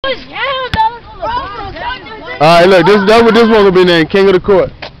Alright, look, that's what this one gonna be named, King of the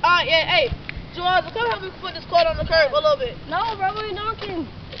Court. Alright, yeah, hey, George, come help me put this court on the curb a little bit. No, bro, we dunking.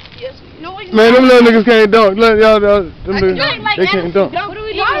 Yes, no, man, them little niggas can't dunk. Look, y'all, them niggas, they can't dunk. What do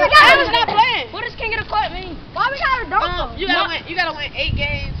we do? Adam's not playing. What does King of the Court mean? Why we gotta dunk? You gotta win 8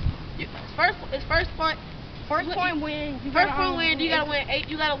 games. First point win. First point win. You gotta win 8.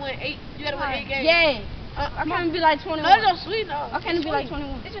 You gotta win 8 games. Yeah. I can't be like 21. No, it's just sweet though. I can't be like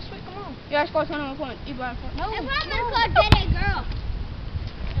 21. It's just sweet. Come on. You gotta score 21 points. You got it. No. If I'm gonna call Daddy girl,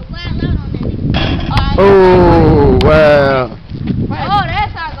 wild out on that nigga. Oh, wow. Oh,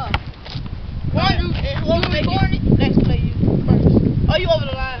 that's how I go. Why you make it? Next play you first. Oh, you over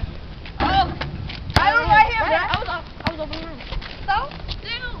the line. Oh. I was right here, bro. I was over the line. So?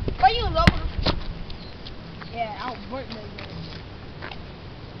 Still. But you was over the... Yeah, I was working that game.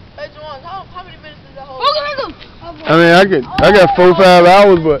 Hey, Juwan, how many minutes is that whole? I mean, I got 4 or 5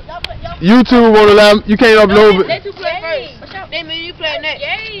 hours, but YouTube won't allow me. You can't upload it. They two play first. They mean you play next.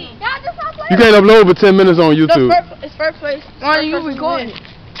 You can't upload for 10 minutes on YouTube. No, it's first place. Are you recording?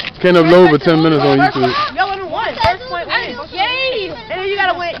 Can't upload for 10 minutes on YouTube. Y'all won one. First point win. Yay! And then you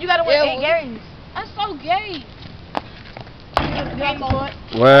gotta win 8 games. That's so gay.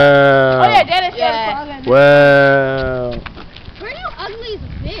 Wow. Oh yeah, that is Wow. Pretty ugly as a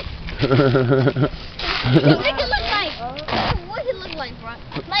bitch. He look like, what he look like, bro?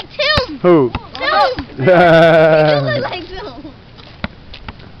 Like Tim. Who? Tim. He look like Tim.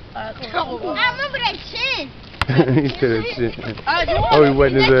 I remember that chin. He said that shit. Oh, he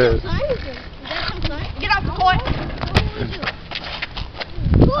wetting his ass. Get off the court.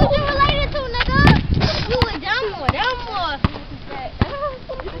 Who is you related to, nigga? You a dumb one.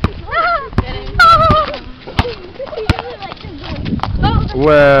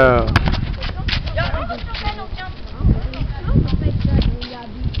 Wow.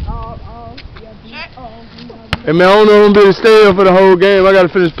 Hey man, I don't know if I'm gonna be able to stay here for the whole game. I gotta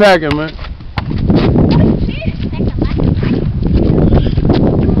finish packing, man.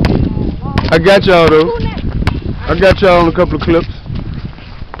 I got y'all though. I got y'all on a couple of clips.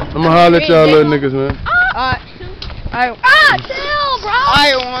 I'ma holler at y'all little niggas, man. Chill, bro.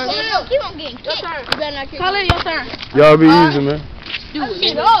 Keep on getting kicked. Call it your turn. Y'all be easy, man. Do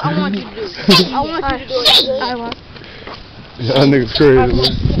it. I want you to do it. I want you to do it. I want. Y'all niggas crazy,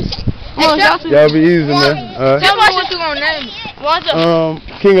 man. Y'all be easy, man. Tell me what you gonna name.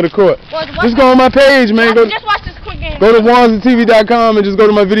 King of the Court. Just go on my page, man. Just watch this quick game. Go to wanzatv.com and just go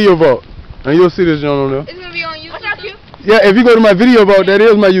to my video vault. And you'll see this joint on there. It's gonna be on YouTube. Yeah, if you go to my video vault, that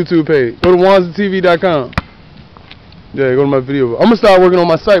is my YouTube page. Go to wanzatv.com. Yeah, go to my video vault. I'm gonna start working on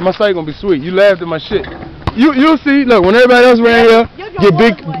my site. My site gonna be sweet. You laughed at my shit. You'll see. Look, when everybody else around here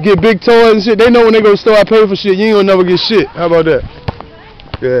get big toys and shit, they know when they go to the store I pay for shit. You ain't gonna never get shit. How about that?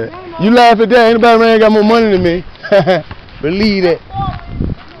 Yeah. You laugh at that. Anybody around here got more money than me? Believe that.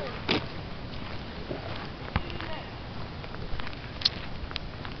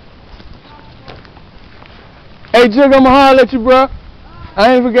 Hey, Jig, I'ma holler at you, bro.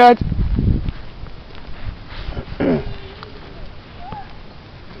 I ain't forgot you.